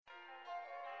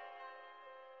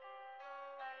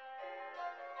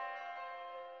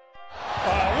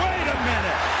Wait a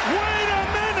minute. Wait a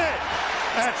minute.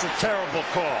 That's a terrible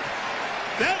call.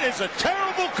 That is a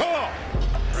terrible call.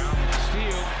 Brown with the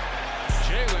steal.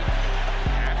 Jalen.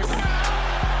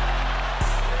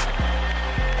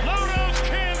 Blow those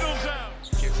candles out.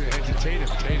 Gets it ahead to Tatum.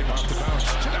 Tatum off the bounce.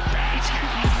 To the basket.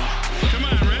 Come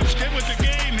on, Rips. Get with the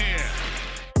game here.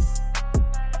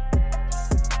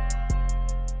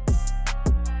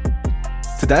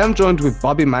 Today I'm joined with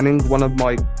Bobby Manning, one of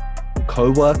my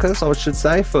co-workers, I should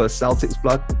say, for Celtics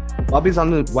Blood. Bobby's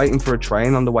waiting for a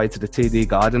train on the way to the TD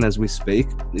Garden as we speak.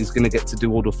 He's going to get to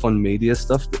do all the fun media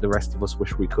stuff that the rest of us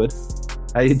wish we could.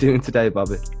 How are you doing today,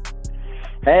 Bobby?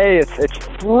 Hey, it's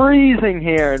freezing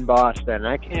here in Boston.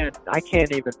 I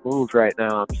can't even move right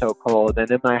now. I'm so cold, and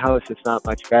in my house it's not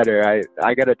much better.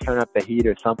 I got to turn up the heat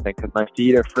or something because my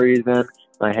feet are freezing,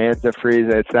 my hands are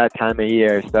freezing. It's that time of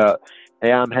year, so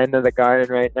yeah, I'm heading to the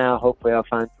garden right now. Hopefully, I'll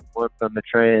find some warmth on the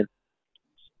train.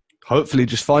 Hopefully,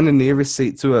 just find the nearest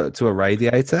seat to a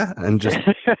radiator and just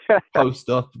post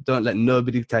up. Don't let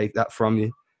nobody take that from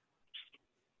you.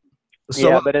 So,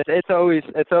 yeah, but it's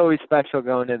always special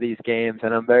going to these games,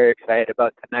 and I'm very excited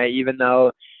about tonight, even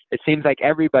though it seems like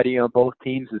everybody on both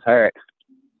teams is hurt.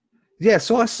 Yeah,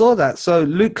 so I saw that. So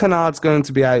Luke Kennard's going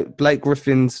to be out. Blake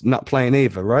Griffin's not playing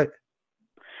either, right?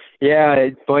 Yeah,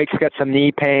 Blake's got some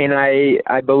knee pain,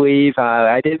 I believe.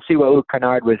 I didn't see what Luke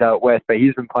Kennard was out with, but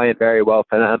he's been playing very well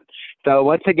for them. So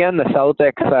once again, the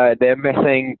Celtics, they're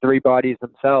missing three bodies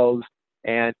themselves,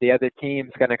 and the other team's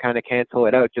going to kind of cancel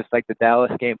it out, just like the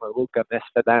Dallas game where Luka missed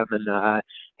for them, and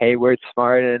Hayward,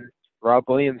 Smart, and Rob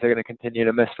Williams are going to continue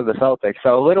to miss for the Celtics.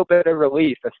 So a little bit of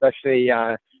relief, especially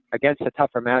against a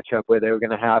tougher matchup where they were going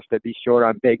to have to be short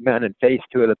on big men and face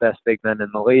two of the best big men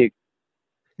in the league.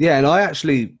 Yeah, and I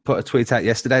actually put a tweet out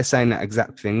yesterday saying that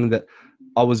exact thing, that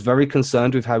I was very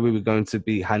concerned with how we were going to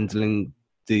be handling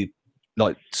the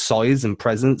size and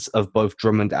presence of both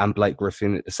Drummond and Blake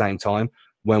Griffin at the same time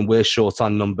when we're short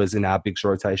on numbers in our bigs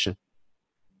rotation.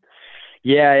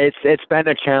 Yeah, it's been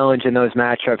a challenge in those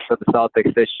matchups for the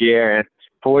Celtics this year, and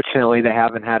fortunately they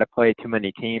haven't had to play too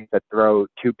many teams that throw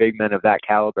two big men of that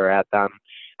caliber at them.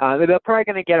 They're probably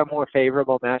going to get a more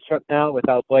favorable matchup now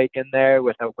without Blake in there,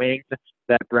 with a wing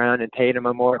that Brown and Tatum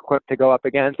are more equipped to go up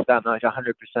against. I'm not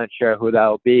 100% sure who that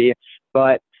will be.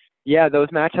 But, yeah, those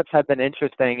matchups have been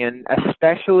interesting, and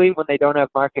especially when they don't have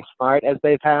Marcus Smart as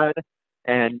they've had,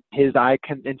 and his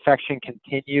infection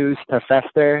continues to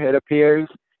fester, it appears,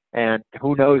 and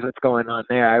who knows what's going on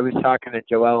there. I was talking to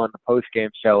Joel on the postgame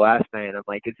show last night, and I'm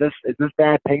like, is this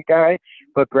bad pink eye?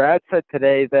 But Brad said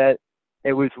today that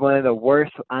it was one of the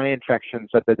worst eye infections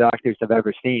that the doctors have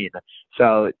ever seen.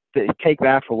 So take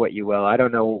that for what you will. I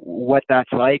don't know what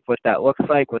that's like, what that looks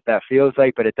like, what that feels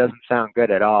like, but it doesn't sound good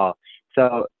at all.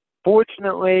 So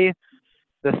fortunately,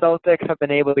 the Celtics have been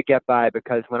able to get by,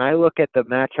 because when I look at the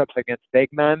matchups against big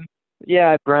men,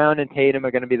 yeah, Brown and Tatum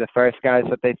are going to be the first guys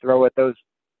that they throw at those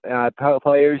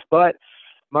players. But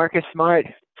Marcus Smart,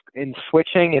 in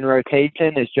switching and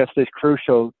rotation, is just as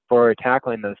crucial for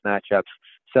tackling those matchups.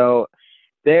 So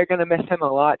they're going to miss him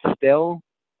a lot still,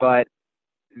 but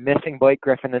missing Blake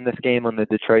Griffin in this game on the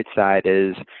Detroit side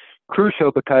is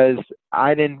crucial, because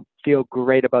I didn't feel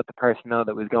great about the personnel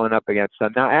that was going up against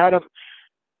them. Now, Adam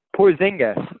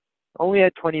Porzingis only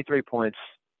had 23 points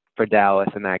for Dallas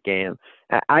in that game.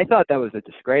 I thought that was a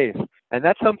disgrace, and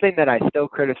that's something that I still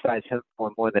criticize him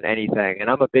for more than anything. And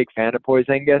I'm a big fan of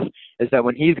Porzingis, is that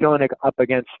when he's going up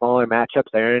against smaller matchups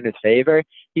that are in his favor,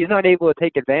 he's not able to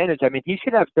take advantage. I mean, he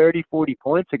should have 30, 40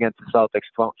 points against the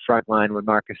Celtics front line when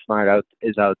Marcus Smart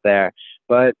is out there.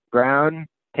 But Brown,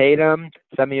 Tatum,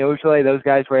 Semi Ojeleye, those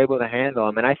guys were able to handle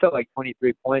him, and I felt like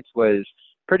 23 points was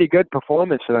pretty good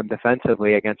performance for them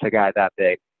defensively against a guy that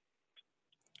big.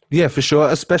 Yeah, for sure.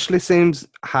 Especially seems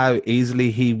how easily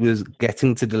he was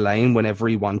getting to the lane whenever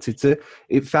he wanted to.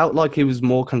 It felt like he was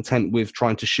more content with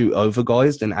trying to shoot over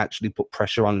guys than actually put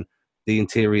pressure on the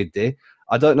interior D.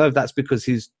 I don't know if that's because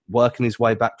he's working his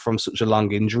way back from such a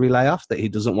long injury layoff that he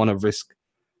doesn't want to risk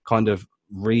kind of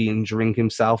re-injuring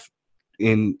himself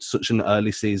in such an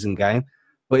early season game.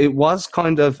 But it was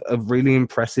kind of a really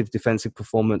impressive defensive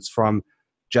performance from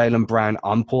Jaylen Brown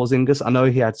on Porzingis. I know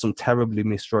he had some terribly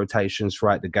missed rotations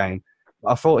throughout the game.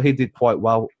 I thought he did quite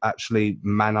well, actually,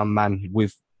 man-on-man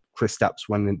with Kristaps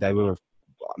when they were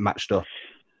matched up.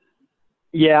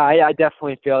 Yeah, I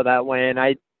definitely feel that way, and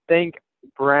I think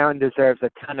Brown deserves a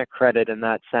ton of credit in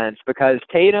that sense, because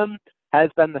Tatum has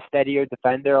been the steadier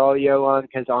defender all year long.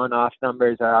 His on-off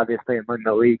numbers are obviously among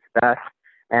the league's best,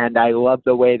 and I love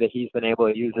the way that he's been able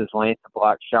to use his length to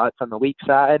block shots on the weak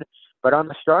side. But on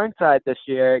the strong side this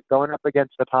year, going up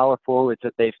against the power forwards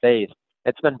that they faced,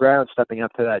 it's been Brown stepping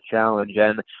up to that challenge.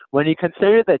 And when you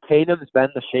consider that Tatum's been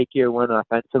the shakier one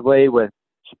offensively with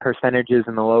percentages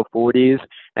in the low 40s,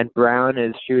 and Brown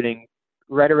is shooting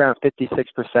right around 56%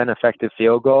 effective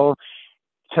field goal,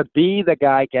 to be the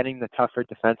guy getting the tougher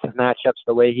defensive matchups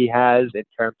the way he has in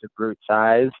terms of brute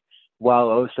size, while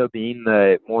also being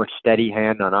the more steady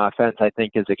hand on offense, I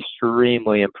think is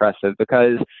extremely impressive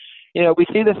because, you know, we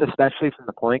see this especially from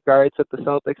the point guards that the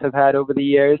Celtics have had over the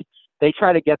years. They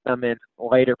try to get them in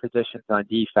later positions on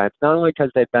defense, not only because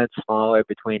they've been smaller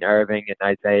between Irving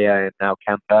and Isaiah and now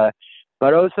Kemba,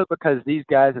 but also because these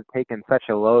guys have taken such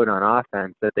a load on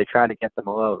offense that they try to get them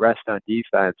a little rest on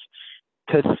defense.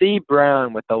 To see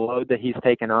Brown with the load that he's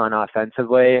taken on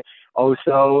offensively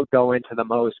also go into the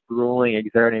most grueling,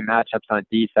 exerting matchups on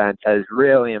defense has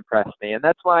really impressed me. And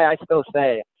that's why I still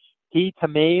say he, to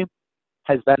me,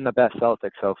 has been the best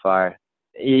Celtic so far.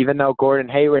 Even though Gordon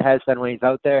Hayward has been when he's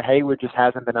out there, Hayward just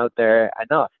hasn't been out there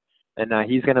enough. And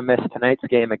he's going to miss tonight's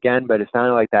game again, but it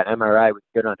sounded like that MRI was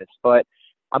good on his foot.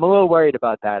 I'm a little worried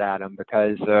about that, Adam,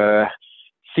 because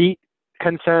feet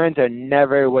concerns are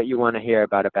never what you want to hear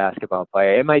about a basketball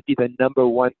player. It might be the number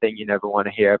one thing you never want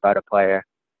to hear about a player.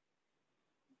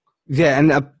 Yeah,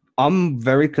 and I'm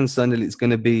very concerned that it's going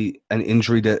to be an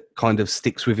injury that kind of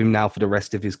sticks with him now for the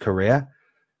rest of his career,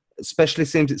 especially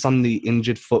since it's on the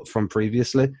injured foot from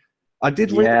previously. I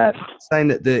did read saying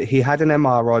that he had an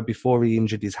MRI before he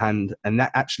injured his hand, and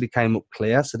that actually came up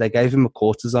clear. So they gave him a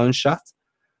cortisone shot,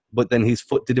 but then his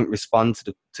foot didn't respond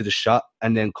to the shot,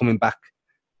 and then coming back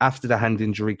after the hand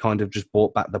injury kind of just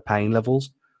brought back the pain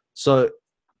levels. So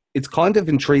it's kind of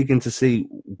intriguing to see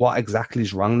what exactly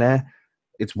is wrong there.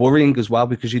 It's worrying as well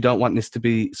because you don't want this to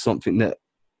be something that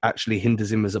actually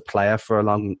hinders him as a player for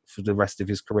the rest of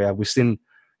his career. We've seen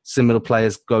similar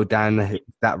players go down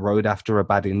that road after a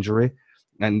bad injury,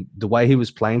 and the way he was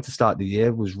playing to start the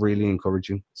year was really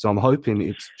encouraging. So I'm hoping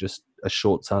it's just a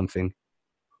short-term thing.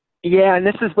 Yeah, and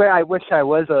this is where I wish I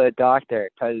was a doctor,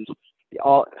 because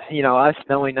us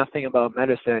knowing nothing about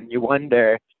medicine, you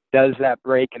wonder, does that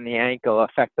break in the ankle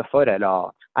affect the foot at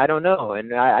all? I don't know,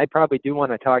 and I probably do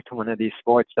want to talk to one of these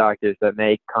sports doctors that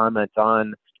make comments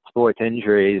on sports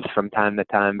injuries from time to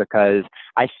time, because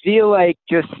I feel like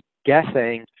just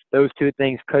guessing those two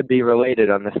things could be related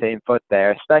on the same foot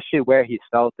there, especially where he's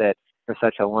felt it for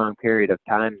such a long period of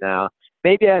time now.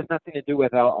 Maybe it has nothing to do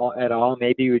with at all.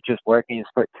 Maybe he was just working his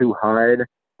foot too hard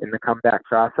in the comeback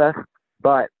process.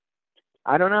 But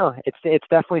I don't know. It's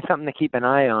definitely something to keep an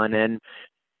eye on. And,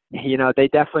 they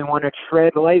definitely want to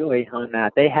tread lightly on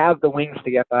that. They have the wings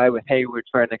to get by with Hayward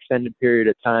for an extended period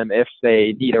of time if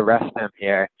they need to rest him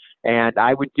here. And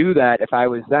I would do that if I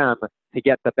was them to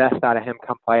get the best out of him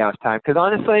come playoff time. Because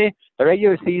honestly, the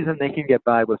regular season, they can get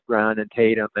by with Brown and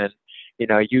Tatum and,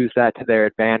 use that to their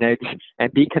advantage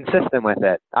and be consistent with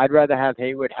it. I'd rather have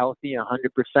Hayward healthy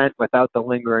 100% without the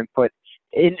lingering foot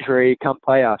injury come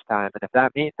playoff time. And if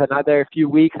that means another few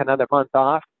weeks, another month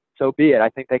off, so be it. I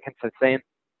think they can sustain.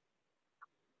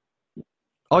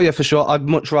 Oh, yeah, for sure. I'd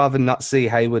much rather not see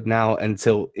Hayward now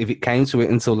if it came to it,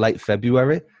 until late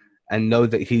February, and know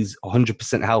that he's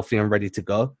 100% healthy and ready to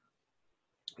go.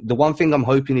 The one thing I'm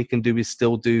hoping he can do is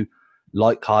still do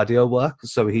light cardio work,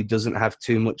 so he doesn't have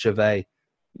too much of an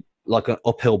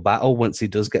uphill battle once he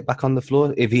does get back on the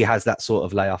floor, if he has that sort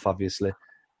of layoff, obviously.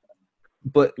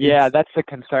 But yeah, that's the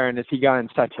concern, is he got in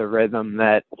such a rhythm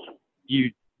that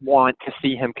you want to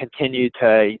see him continue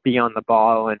to be on the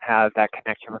ball and have that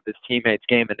connection with his teammates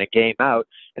game in and game out.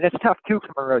 And it's tough, too,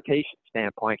 from a rotation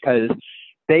standpoint, because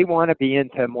they want to be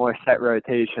into more set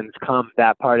rotations come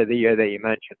that part of the year that you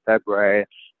mentioned, February.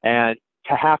 And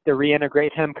to have to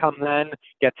reintegrate him come then,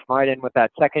 get Smart in with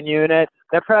that second unit,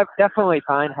 they're definitely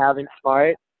fine having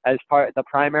Smart as part of the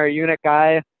primary unit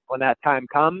guy when that time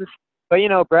comes. But,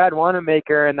 Brad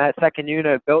Wanamaker and that second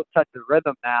unit built such a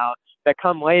rhythm now that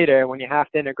come later when you have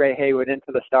to integrate Hayward into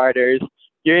the starters,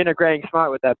 you're integrating Smart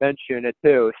with that bench unit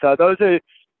too. So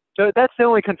that's the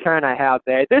only concern I have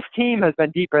there. This team has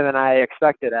been deeper than I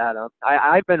expected, Adam.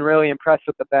 I've been really impressed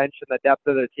with the bench and the depth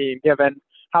of the team, given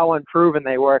how unproven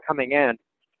they were coming in.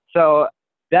 So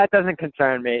that doesn't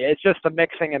concern me. It's just the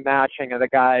mixing and matching of the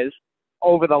guys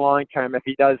over the long term if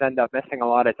he does end up missing a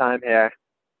lot of time here.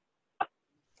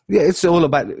 Yeah, it's all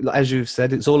about, as you've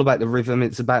said, it's all about the rhythm.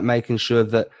 It's about making sure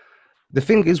that the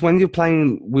thing is, when you're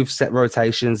playing with set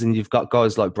rotations and you've got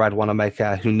guys like Brad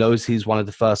Wanamaker, who knows he's one of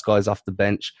the first guys off the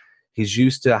bench, he's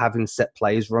used to having set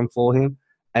plays run for him,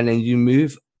 and then you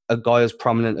move a guy as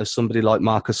prominent as somebody like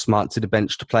Marcus Smart to the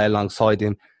bench to play alongside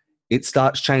him, it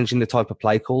starts changing the type of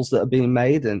play calls that are being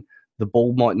made, and the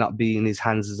ball might not be in his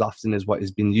hands as often as what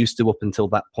he's been used to up until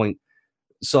that point.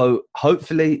 So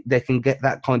hopefully they can get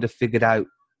that kind of figured out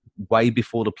way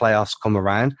before the playoffs come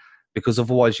around, because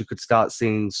otherwise you could start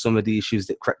seeing some of the issues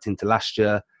that crept into last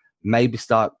year maybe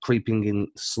start creeping in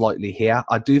slightly here.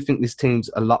 I do think this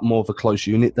team's a lot more of a close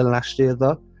unit than last year,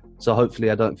 though. So hopefully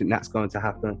I don't think that's going to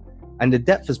happen. And the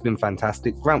depth has been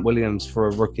fantastic. Grant Williams, for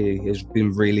a rookie, has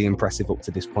been really impressive up to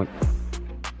this point.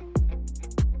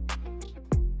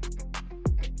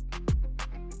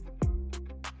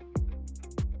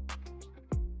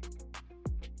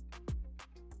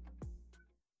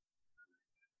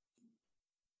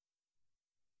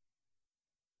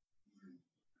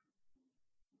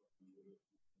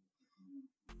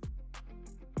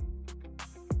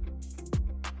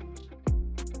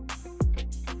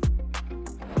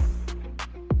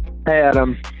 Hey,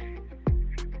 Adam.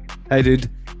 Hey, dude.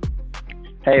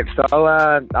 Hey, so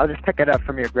I'll just pick it up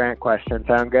from your Grant question.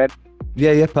 Sound good?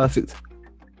 Yeah, perfect.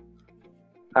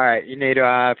 All right. You need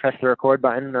to press the record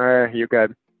button, or you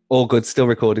good? All good. Still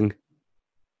recording.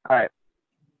 All right.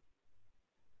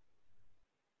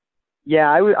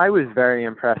 Yeah, I was very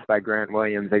impressed by Grant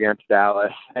Williams against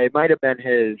Dallas. It might have been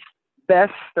his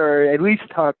best or at least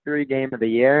top 3 game of the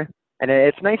year. And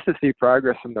it's nice to see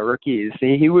progress from the rookies.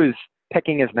 He was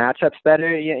picking his matchups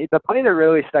better. The play that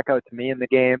really stuck out to me in the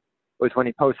game was when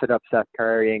he posted up Seth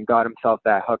Curry and got himself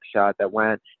that hook shot that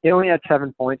went. He only had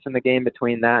 7 points in the game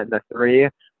between that and the 3.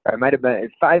 Or it might have been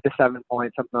 5 to 7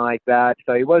 points, something like that.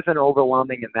 So he wasn't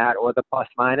overwhelming in that or the plus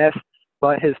minus,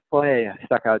 but his play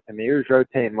stuck out to me. He was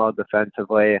rotating well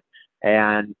defensively,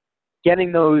 and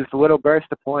getting those little bursts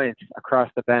of points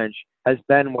across the bench has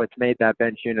been what's made that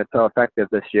bench unit so effective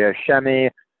this year. Shemi,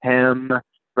 him,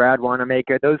 Brad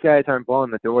Wanamaker, those guys aren't blowing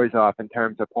the doors off in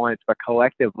terms of points, but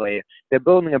collectively, they're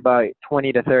building about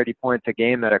 20 to 30 points a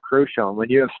game that are crucial. And when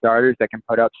you have starters that can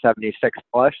put up 76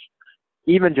 plus,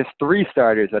 even just 3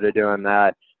 starters that are doing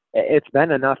that, it's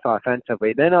been enough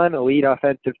offensively. They're not an elite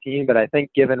offensive team, but I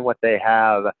think given what they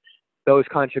have, those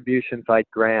contributions like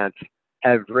Grant's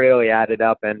have really added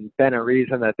up and been a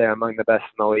reason that they're among the best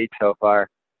in the league so far.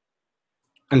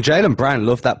 And Jaylen Brown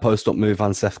loved that post-up move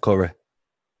on Seth Curry.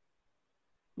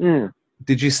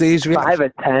 Did you see his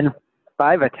reaction?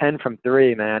 5 of 10 from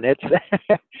 3, man. It's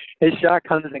his shot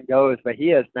comes and goes, but he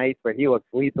has nights where he looks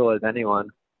lethal as anyone.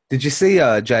 Did you see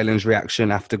Jaylen's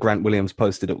reaction after Grant Williams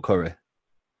posted up Curry?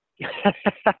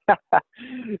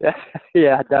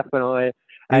 Yeah, definitely.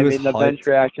 I mean, the hyped. bench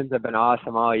reactions have been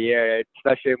awesome all year,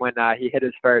 especially when he hit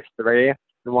his first 3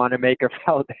 and Wanamaker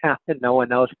fell down and no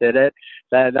one else did it.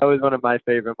 That was one of my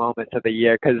favorite moments of the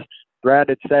year, because Brad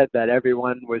had said that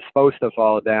everyone was supposed to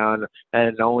fall down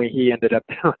and only he ended up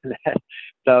doing that.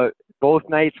 So both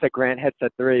nights that Grant hits a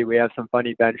 3, we have some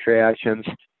funny bench reactions.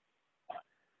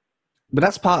 But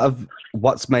that's part of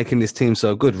what's making this team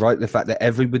so good, right? The fact that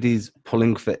everybody's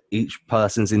pulling for each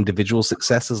person's individual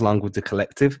success along with the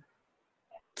collective.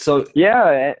 So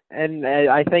yeah, and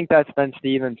I think that's been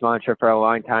Steven's mantra for a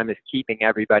long time, is keeping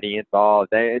everybody involved.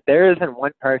 There isn't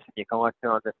one person you can look to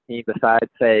on this team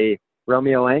besides, say,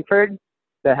 Romeo Langford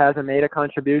that hasn't made a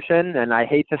contribution, and I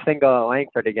hate to single out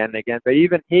Langford again and again, but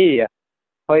even he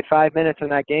played 5 minutes in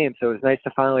that game, so it was nice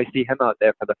to finally see him out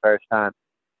there for the first time.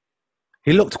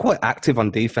 he looked quite active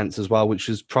on defense as well, which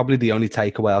is probably the only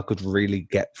takeaway I could really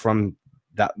get from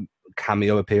that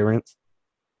cameo appearance.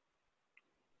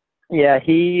 Yeah,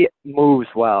 he moves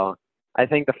well. I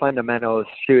think the fundamentals,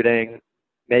 shooting,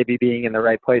 maybe being in the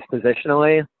right place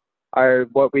positionally, are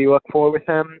what we look for with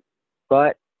him.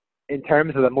 But in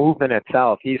terms of the movement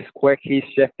itself, he's quick, he's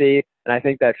shifty, and I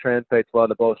think that translates well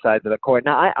to both sides of the court.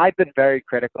 Now, I've been very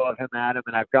critical of him, Adam,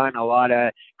 and I've gotten a lot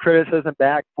of criticism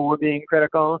back for being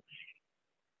critical.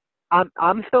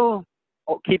 I'm still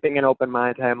keeping an open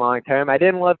mind to him long term. I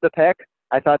didn't love the pick.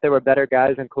 I thought there were better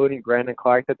guys, including Brandon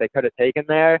Clark, that they could have taken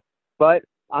there. But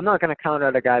I'm not going to count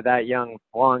out a guy that young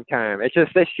long term. It's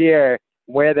just this year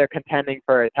where they're contending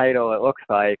for a title, it looks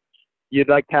like. You'd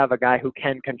like to have a guy who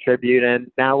can contribute, and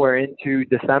now we're into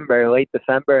December, late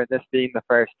December, and this being the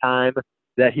first time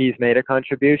that he's made a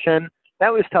contribution.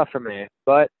 That was tough for me,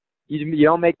 but you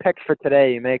don't make picks for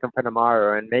today, you make them for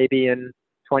tomorrow, and maybe in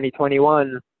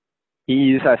 2021,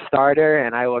 he's a starter,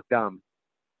 and I look dumb.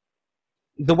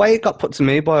 The way it got put to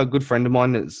me by a good friend of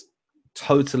mine that's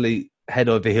totally head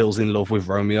over heels in love with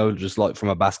Romeo, just like from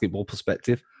a basketball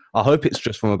perspective. I hope it's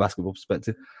just from a basketball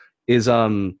perspective, is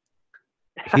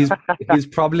he's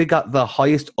probably got the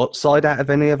highest upside out of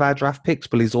any of our draft picks,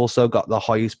 but he's also got the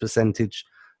highest percentage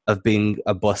of being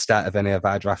a bust out of any of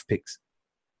our draft picks.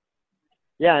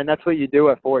 Yeah, and that's what you do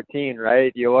at 14,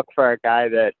 right? You look for a guy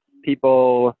that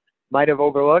people might have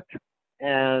overlooked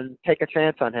and take a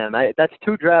chance on him. That's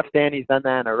 2 drafts Danny's done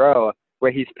that in a row.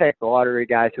 where he's picked lottery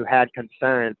guys who had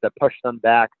concerns that pushed them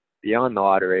back beyond the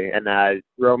lottery. And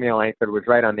Romeo Langford was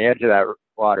right on the edge of that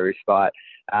lottery spot.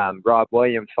 Rob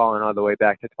Williams falling all the way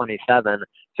back to 27.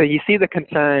 So you see the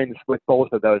concerns with both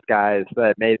of those guys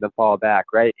that made them fall back,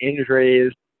 right?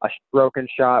 Injuries, a broken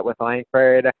shot with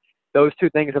Langford. Those two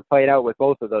things have played out with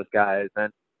both of those guys.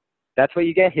 And that's what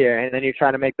you get here, and then you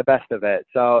try to make the best of it.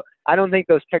 So I don't think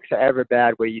those picks are ever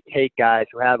bad where you take guys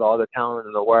who have all the talent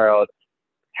in the world,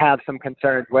 have some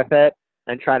concerns with it,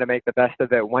 and try to make the best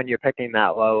of it when you're picking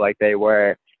that low like they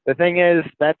were. The thing is,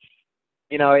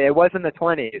 it wasn't the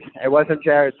 20s. It wasn't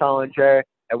Jared Sullinger.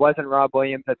 It wasn't Rob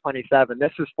Williams at 27.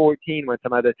 This was 14 when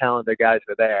some other talented guys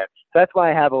were there. So that's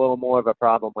why I have a little more of a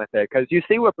problem with it, because you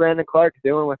see what Brandon Clarke's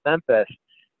doing with Memphis.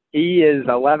 He is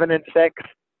 11-6.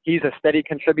 He's a steady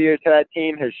contributor to that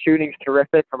team. His shooting's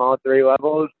terrific from all three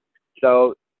levels.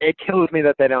 So it kills me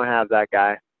that they don't have that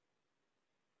guy.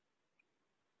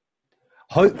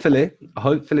 Hopefully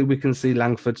we can see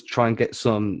Langford try and get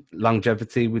some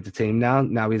longevity with the team now.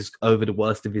 Now he's over the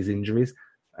worst of his injuries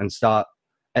and start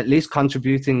at least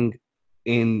contributing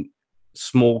in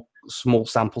small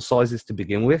sample sizes to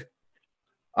begin with.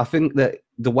 I think that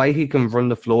the way he can run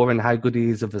the floor and how good he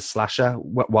is of a slasher,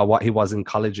 well, what he was in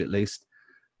college at least,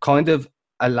 kind of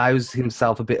allows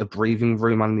himself a bit of breathing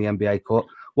room on the NBA court.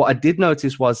 What I did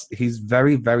notice was he's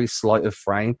very, very slight of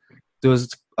frame. There was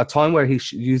a time where he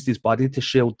used his body to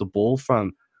shield the ball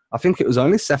from, I think it was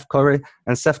only Seth Curry,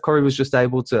 and Seth Curry was just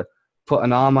able to put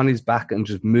an arm on his back and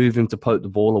just move him to poke the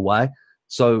ball away.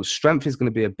 So strength is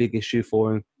going to be a big issue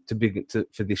for him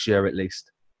for this year at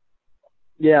least.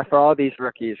 Yeah, for all these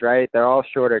rookies, right? They're all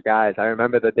shorter guys. I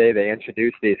remember the day they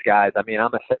introduced these guys. I mean,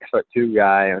 I'm a 6'2"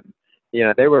 guy, and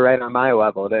they were right on my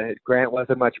level. Grant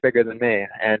wasn't much bigger than me,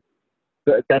 and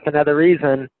that's another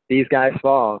reason these guys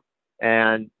fall.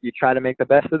 And you try to make the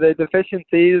best of their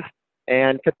deficiencies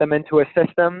and fit them into a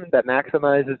system that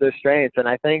maximizes their strengths. And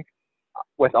I think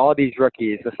with all these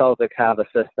rookies, the Celtics have a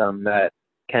system that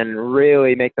can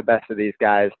really make the best of these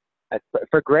guys.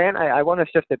 For Grant, I want to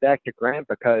shift it back to Grant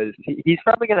because he's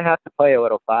probably going to have to play a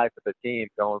little 5 for the team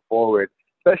going forward,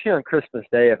 especially on Christmas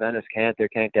Day if Enes Kanter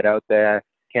can't get out there,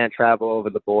 can't travel over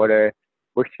the border.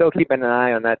 We're still keeping an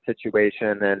eye on that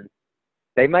situation, and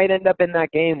they might end up in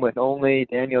that game with only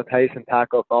Daniel Tice and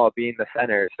Taco Fall being the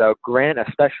center. So Grant,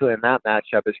 especially in that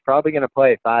matchup, is probably going to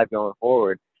play 5 going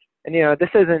forward. And this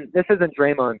isn't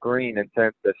Draymond Green in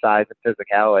terms of size and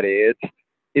physicality.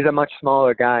 He's a much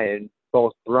smaller guy in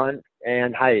both brunt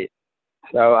and height.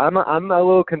 So I'm a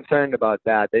little concerned about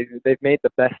that. They've made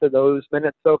the best of those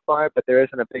minutes so far, but there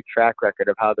isn't a big track record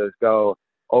of how those go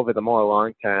over the more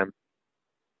long term.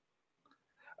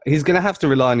 He's going to have to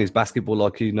rely on his basketball,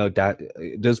 Dad.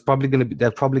 They're probably going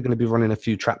to be running a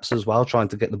few traps as well, trying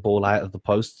to get the ball out of the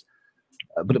post.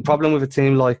 But the problem with a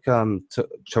team like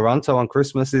Toronto on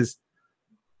Christmas is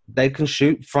they can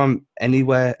shoot from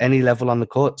anywhere, any level on the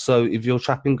court. So if you're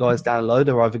trapping guys down low,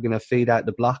 they're either going to feed out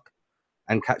the block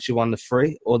and catch you on the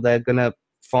free, or they're going to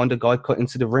find a guy cut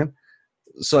into the rim.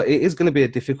 So it is going to be a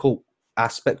difficult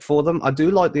aspect for them. I do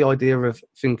like the idea of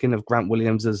thinking of Grant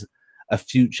Williams as a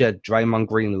future Draymond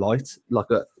Green light.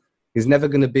 He's never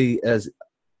going to be as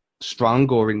strong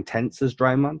or intense as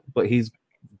Draymond, but he's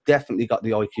definitely got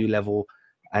the IQ level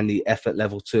and the effort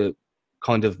level to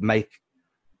kind of make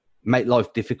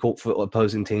life difficult for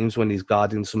opposing teams when he's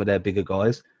guarding some of their bigger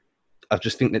guys. I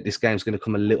just think that this game's going to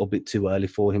come a little bit too early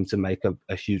for him to make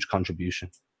a huge contribution.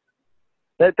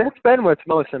 That's been what's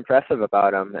most impressive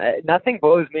about him. Nothing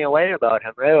blows me away about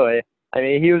him, really. I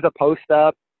mean, he was a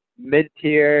post-up,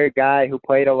 mid-tier guy who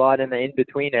played a lot in the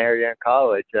in-between area in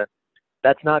college.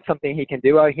 That's not something he can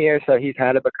do out here, so he's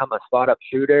had to become a spot-up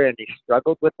shooter, and he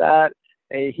struggled with that.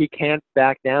 He can't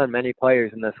back down many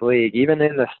players in this league, even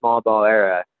in the small ball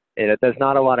era. There's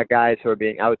not a lot of guys who are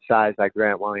being outsized like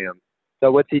Grant Williams.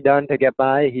 So what's he done to get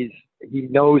by? He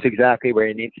knows exactly where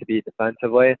he needs to be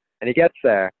defensively, and he gets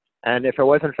there. And if it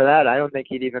wasn't for that, I don't think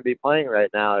he'd even be playing right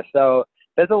now. So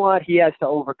there's a lot he has to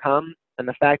overcome, and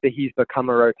the fact that he's become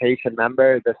a rotation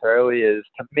member this early is,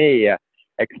 to me,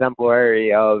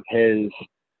 exemplary of his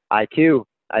IQ.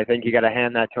 I think you got to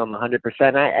hand that to him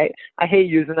 100%. I hate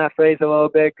using that phrase a little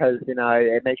bit because,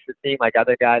 it makes it seem like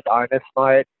other guys aren't as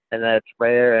smart, and that it's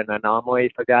rare and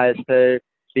anomaly for guys to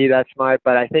be that smart.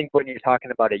 But I think when you're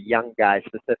talking about a young guy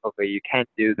specifically, you can't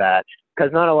do that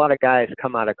because not a lot of guys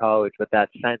come out of college with that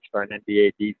sense for an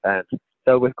NBA defense.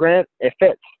 So with Grant, it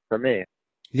fits for me.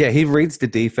 Yeah, he reads the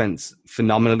defense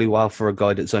phenomenally well for a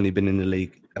guy that's only been in the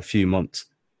league a few months.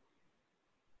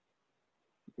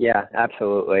 Yeah,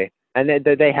 absolutely. And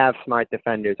they have smart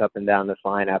defenders up and down this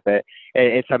lineup.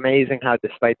 It's amazing how,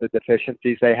 despite the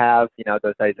deficiencies they have,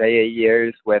 those Isaiah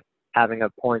years with having a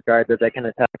point guard that they can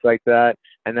attack like that,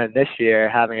 and then this year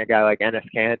having a guy like Enes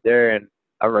Kanter and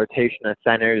a rotation of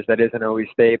centers that isn't always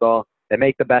stable, they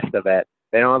make the best of it.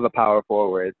 They don't have a power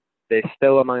forward. They're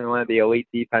still among one of the elite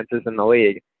defenses in the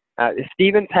league.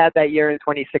 Stevens had that year in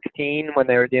 2016 when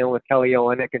they were dealing with Kelly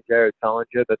Olynyk and Jared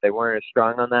Sullinger that they weren't as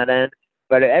strong on that end.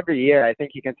 But every year, I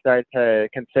think you can start to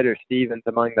consider Stevens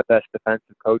among the best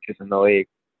defensive coaches in the league.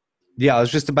 Yeah, I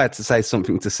was just about to say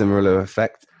something to similar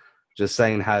effect. Just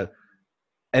saying how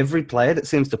every player that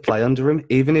seems to play under him,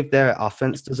 even if their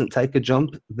offense doesn't take a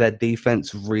jump, their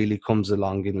defense really comes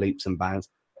along in leaps and bounds.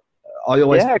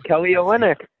 Kelly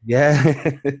Olynyk.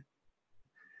 Yeah.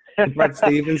 Brad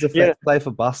Stevens play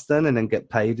for Boston and then get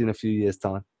paid in a few years'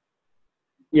 time.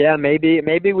 Yeah, maybe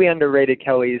we underrated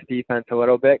Kelly's defense a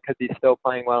little bit because he's still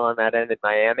playing well on that end in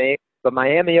Miami. But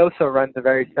Miami also runs a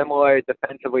very similar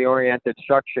defensively oriented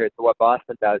structure to what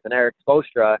Boston does. And Eric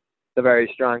Spoelstra is a very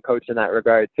strong coach in that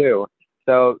regard too.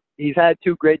 So he's had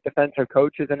two great defensive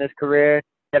coaches in his career.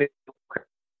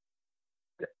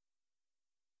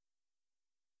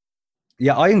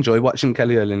 Yeah, I enjoy watching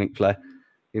Kelly Olynyk play.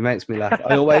 He makes me laugh.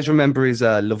 I always remember his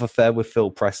love affair with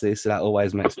Phil Pressey, so that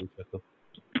always makes me chuckle.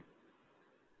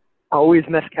 Always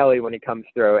miss Kelly when he comes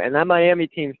through. And that Miami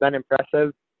team's been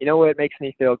impressive. You know what makes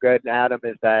me feel good, Adam,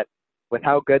 is that with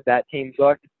how good that team's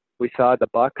looked, we saw the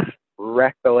Bucks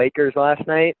wreck the Lakers last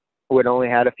night, who had only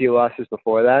had a few losses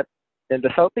before that. And the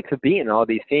Celtics have beaten all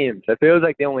these teams. It feels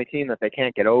like the only team that they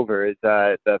can't get over is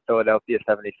the Philadelphia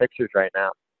 76ers right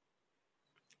now.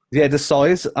 Yeah, the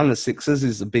size on the Sixers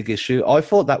is a big issue. I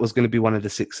thought that was going to be one of the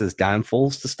Sixers'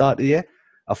 downfalls to start the year.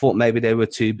 I thought maybe they were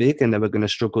too big and they were going to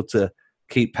struggle to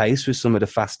keep pace with some of the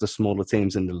faster, smaller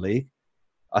teams in the league.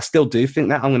 I still do think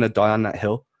that. I'm going to die on that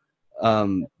hill.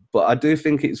 But I do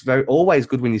think it's always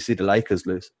good when you see the Lakers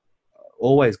lose.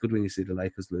 Always good when you see the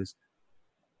Lakers lose.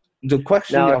 The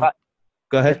question...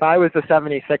 Go ahead. If I was the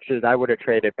 76ers, I would have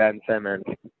traded Ben Simmons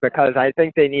because I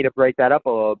think they need to break that up a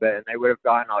little bit, and they would have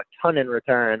gotten a ton in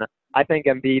return. I think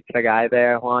Embiid's the guy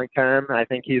there long term. I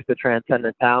think he's the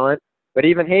transcendent talent. But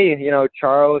even he,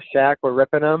 Charles, Shaq were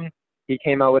ripping him. He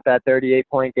came out with that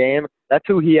 38-point game. That's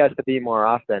who he has to be more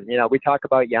often. We talk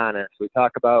about Giannis. We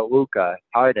talk about Luka,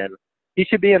 Harden. He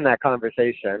should be in that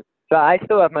conversation. So I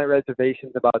still have my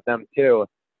reservations about them too.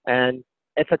 And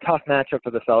it's a tough matchup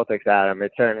for the Celtics, Adam.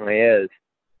 It certainly is.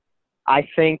 I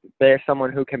think they're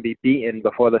someone who can be beaten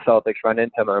before the Celtics run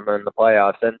into them in the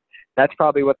playoffs. And that's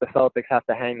probably what the Celtics have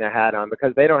to hang their hat on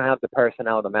because they don't have the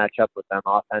personnel to match up with them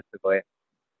offensively.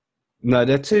 No,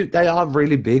 they are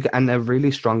really big and they're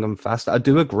really strong and fast. I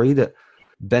do agree that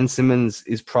Ben Simmons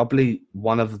is probably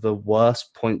one of the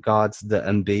worst point guards that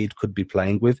Embiid could be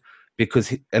playing with because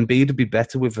Embiid would be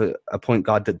better with a point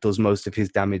guard that does most of his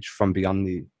damage from beyond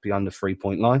the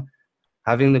 3-point line.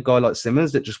 Having a guy like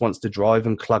Simmons that just wants to drive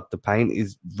and clog the paint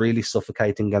is really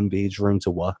suffocating Embiid's room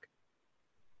to work.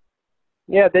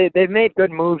 Yeah, they've made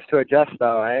good moves to adjust,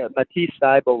 though. Matisse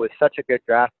Thybulle was such a good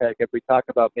draft pick. If we talk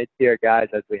about mid-tier guys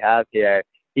as we have here,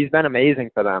 he's been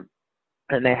amazing for them.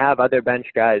 And they have other bench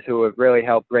guys who have really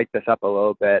helped break this up a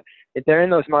little bit. If they're in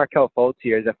those Markelle Fultz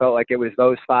years, it felt like it was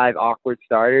those 5 awkward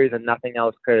starters and nothing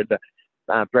else could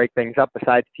break things up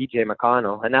besides T.J.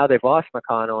 McConnell. And now they've lost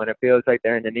McConnell, and it feels like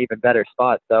they're in an even better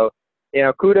spot. So,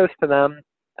 kudos to them.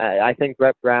 I think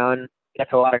Brett Brown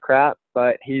gets a lot of crap,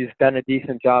 but he's done a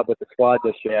decent job with the squad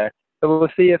this year. So we'll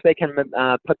see if they can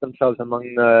put themselves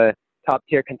among the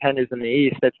top-tier contenders in the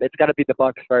East. It's got to be the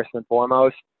Bucks first and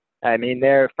foremost. I mean,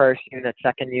 their first unit,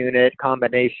 second unit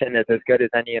combination is as good as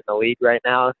any in the league right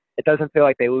now. It doesn't feel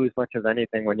like they lose much of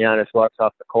anything when Giannis walks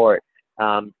off the court.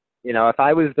 If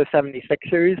I was the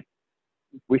 76ers,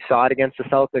 we saw it against the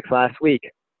Celtics last week,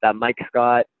 that Mike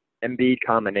Scott Embiid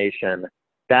combination.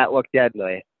 That looked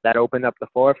deadly. That opened up the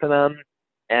floor for them,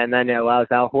 and then it allows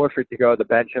Al Horford to go to the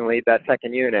bench and lead that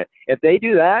second unit. If they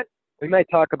do that, we might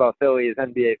talk about Philly as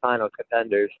NBA Finals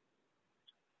contenders.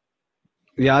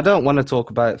 Yeah, I don't want to talk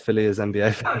about Philly as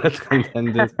NBA Finals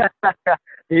contenders.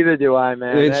 Neither do I,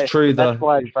 man. It's true, though. That's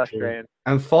why it's frustrating.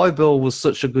 And Thybulle was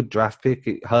such a good draft pick.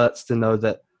 It hurts to know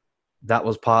that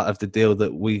was part of the deal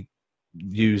that we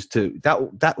used to...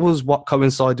 That was what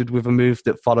coincided with a move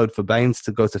that followed for Baines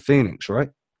to go to Phoenix, right?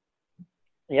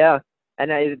 Yeah,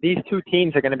 and these two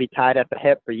teams are going to be tied at the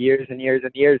hip for years and years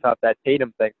and years off that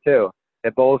Tatum thing, too. They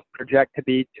both project to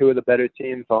be two of the better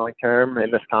teams long-term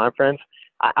in this conference.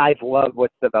 I've loved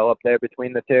what's developed there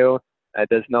between the two.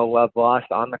 There's no love lost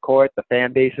on the court. The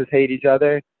fan bases hate each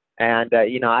other. And,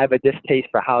 I have a distaste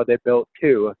for how they're built,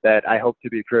 too, that I hope to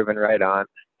be proven right on.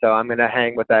 So I'm going to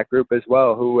hang with that group as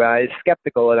well, who is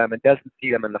skeptical of them and doesn't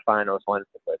see them in the finals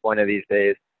one of these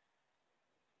days.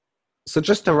 So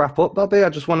just to wrap up, Bobby, I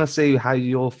just want to see how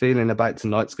you're feeling about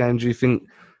tonight's game. Do you think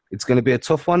it's going to be a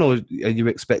tough one, or are you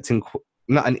expecting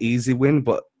not an easy win,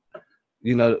 but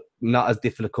not as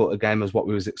difficult a game as what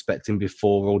we was expecting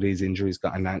before all these injuries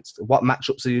got announced? What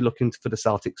matchups are you looking for the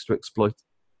Celtics to exploit?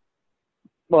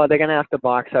 Well, they're going to have to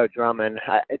box out Drummond.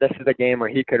 This is a game where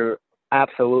he could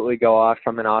absolutely go off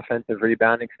from an offensive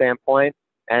rebounding standpoint.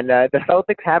 And the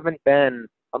Celtics haven't been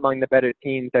among the better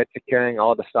teams at securing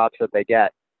all the stops that they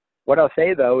get. What I'll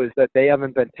say, though, is that they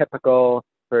haven't been typical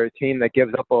for a team that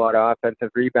gives up a lot of offensive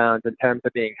rebounds in terms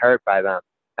of being hurt by them.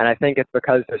 And I think it's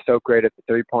because they're so great at the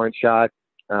three-point shot.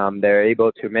 They're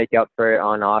able to make up for it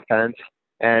on offense.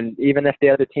 And even if the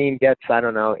other team gets, 8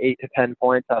 to 10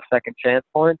 points off second chance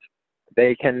points,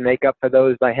 they can make up for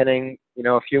those by hitting,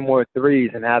 a few more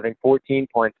threes and having 14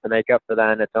 points to make up for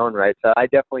that in its own right. So I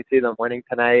definitely see them winning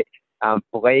tonight.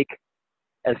 Blake,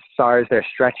 as far as their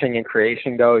stretching and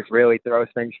creation goes, really throws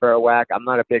things for a whack. I'm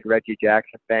not a big Reggie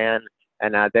Jackson fan,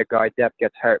 and their guard depth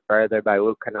gets hurt further by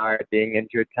Luke Kennard being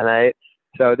injured tonight.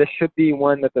 So this should be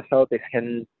one that the Celtics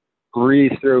can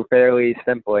breeze through fairly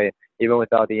simply, even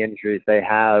with all the injuries they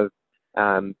have.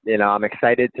 I'm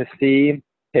excited to see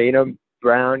Tatum,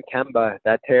 Brown, Kemba,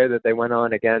 that tear that they went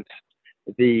on against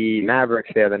the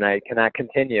Mavericks the other night. Can that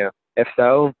continue? If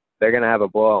so, they're going to have a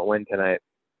blowout win tonight.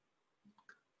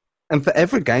 And for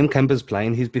every game Kemba's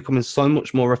playing, he's becoming so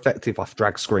much more effective off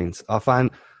drag screens. I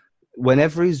find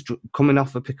whenever he's coming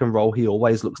off a pick and roll, he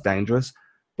always looks dangerous.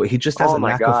 But he just has a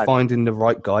knack of finding the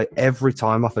right guy every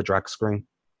time off a drag screen.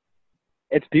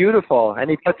 It's beautiful. And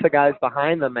he puts the guys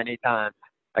behind them many times.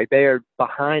 Like, they are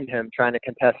behind him trying to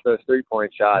contest those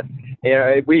three-point shots.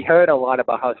 We heard a lot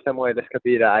about how similar this could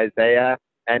be to Isaiah.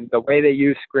 And the way they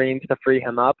use screens to free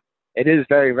him up, it is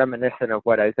very reminiscent of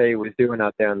what Isaiah was doing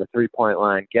out there on the three-point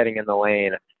line, getting in the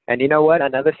lane. And you know what?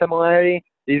 Another similarity,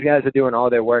 these guys are doing all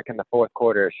their work in the fourth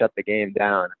quarter to shut the game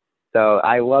down. So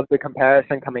I love the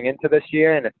comparison coming into this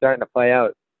year, and it's starting to play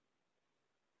out.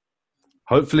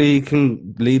 Hopefully he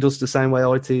can lead us the same way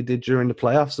IT did during the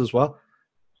playoffs as well.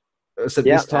 So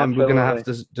this time We're going to have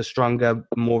the stronger,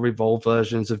 more evolved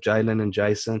versions of Jalen and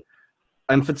Jason.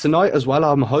 And for tonight as well,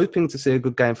 I'm hoping to see a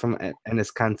good game from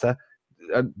Enes Kanter.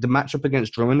 The matchup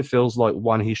against Drummond feels like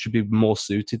one he should be more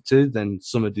suited to than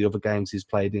some of the other games he's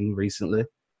played in recently.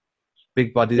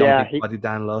 Big body body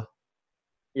down low.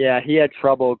 Yeah, he had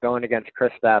trouble going against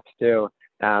Kristaps too.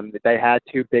 They had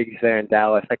two bigs there in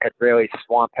Dallas that could really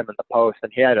swamp him in the post,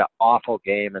 and he had an awful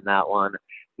game in that one.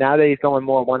 Now that he's going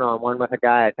more one-on-one with a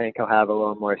guy, I think he'll have a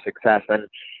little more success. And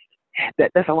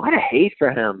there's a lot of hate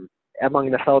for him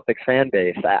among the Celtics fan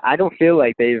base. I don't feel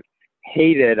like they've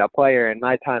hated a player in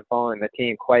my time following the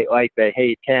team quite like they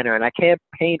hate Kanter. And I can't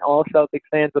paint all Celtics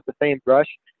fans with the same brush.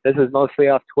 This is mostly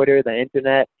off Twitter, the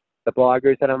internet, the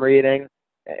bloggers that I'm reading.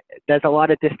 There's a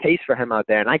lot of distaste for him out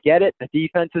there. And I get it. The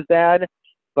defense is bad.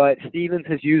 But Stevens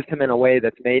has used him in a way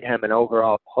that's made him an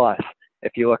overall plus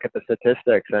if you look at the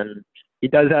statistics. And he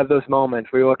does have those moments.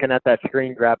 We were looking at that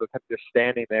screen grab of him just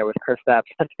standing there with Kristaps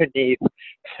underneath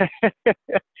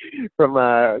from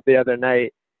the other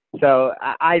night. So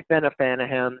I've been a fan of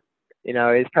him.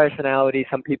 His personality,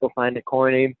 some people find it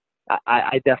corny.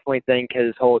 I definitely think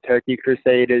his whole Turkey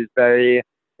crusade is very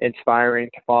inspiring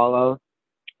to follow.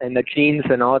 And the jeans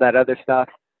and all that other stuff,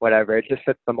 whatever, it just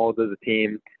fits the mold of the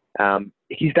team.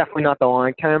 He's definitely not the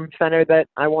long-term center that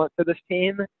I want for this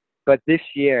team. But this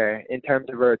year, in terms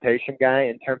of a rotation guy,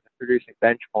 in terms of producing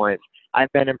bench points,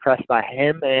 I've been impressed by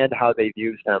him and how they've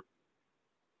used him.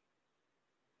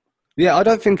 Yeah, I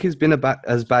don't think he's been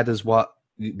as bad as what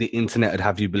the internet would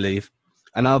have you believe.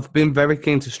 And I've been very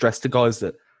keen to stress to guys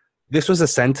that this was a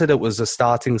center that was a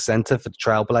starting center for the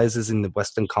Trailblazers in the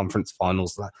Western Conference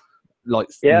Finals 9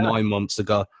 months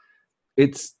ago.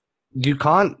 You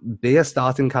can't be a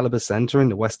starting caliber center in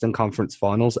the Western Conference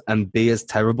Finals and be as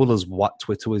terrible as what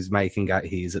Twitter is making out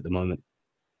he is at the moment.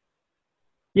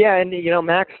 Yeah, and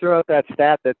Max threw out that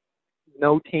stat that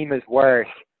no team is worse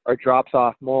or drops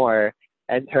off more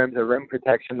in terms of rim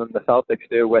protection than the Celtics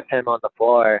do with him on the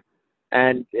floor.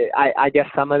 And I guess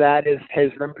some of that is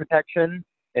his rim protection.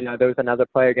 There was another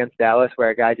play against Dallas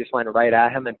where a guy just went right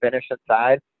at him and finished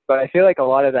inside. But I feel like a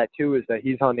lot of that, too, is that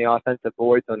he's on the offensive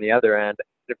boards on the other end.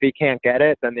 If he can't get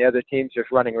it, then the other team's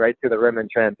just running right to the rim in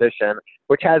transition,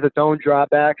 which has its own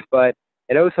drawbacks, but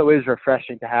it also is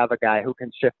refreshing to have a guy who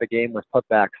can shift the game with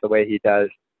putbacks the way he does.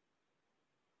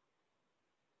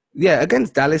 Yeah,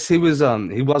 against Dallas, he was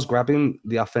grabbing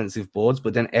the offensive boards,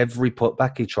 but then every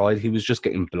putback he tried, he was just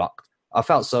getting blocked. I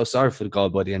felt so sorry for the guy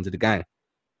by the end of the game.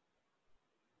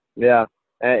 Yeah.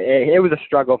 It was a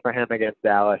struggle for him against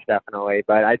Dallas, definitely.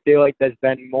 But I feel like there's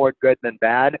been more good than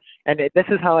bad. And this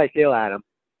is how I feel, Adam.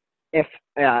 If,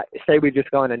 say we just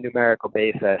go on a numerical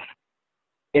basis,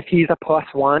 if he's a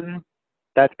 +1,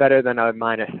 that's better than a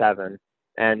 -7.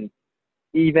 And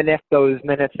even if those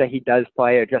minutes that he does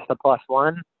play are just a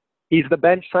 +1, he's the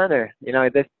bench center. You know,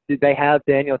 they have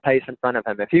Daniel Tice in front of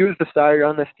him. If he was the starter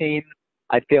on this team,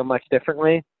 I'd feel much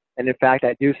differently. And in fact,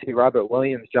 I do see Robert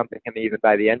Williams jumping him even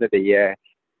by the end of the year.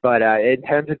 But in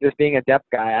terms of just being a depth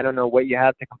guy, I don't know what you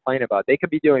have to complain about. They could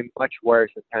be doing much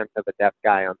worse in terms of a depth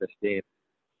guy on this team.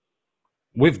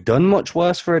 We've done much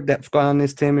worse for a depth guy on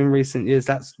this team in recent years.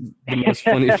 That's the most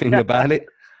funny thing about it.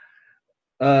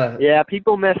 Yeah,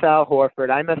 people miss Al Horford.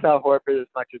 I miss Al Horford as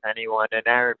much as anyone, and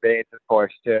Aaron Baines, of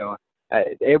course, too.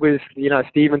 It was, you know,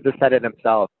 Stevens has said it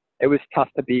himself. It was tough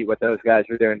to beat what those guys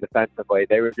were doing defensively.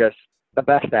 They were just the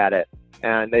best at it.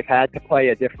 And they've had to play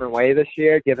a different way this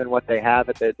year, given what they have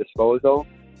at their disposal.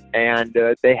 And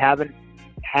they haven't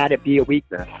had it be a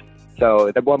weakness.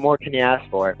 So what more can you ask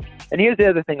for? And here's the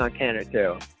other thing on Kanter,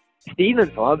 too.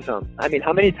 Stevens loves him. I mean,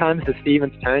 how many times does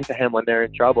Stevens turn to him when they're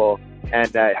in trouble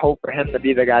and hope for him to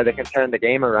be the guy that can turn the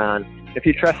game around? If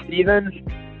you trust Stevens,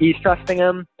 he's trusting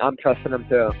him. I'm trusting him,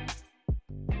 too.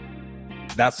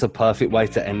 That's a perfect way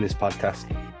to end this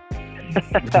podcast.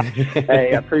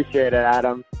 Hey, appreciate it,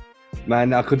 Adam.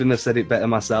 Man, I couldn't have said it better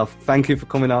myself. Thank you for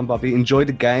coming on, Bobby. Enjoy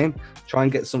the game. Try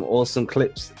and get some awesome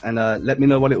clips. And let me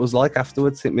know what it was like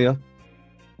afterwards. Hit me up.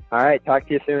 All right. Talk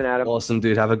to you soon, Adam. Awesome,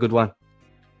 dude. Have a good one.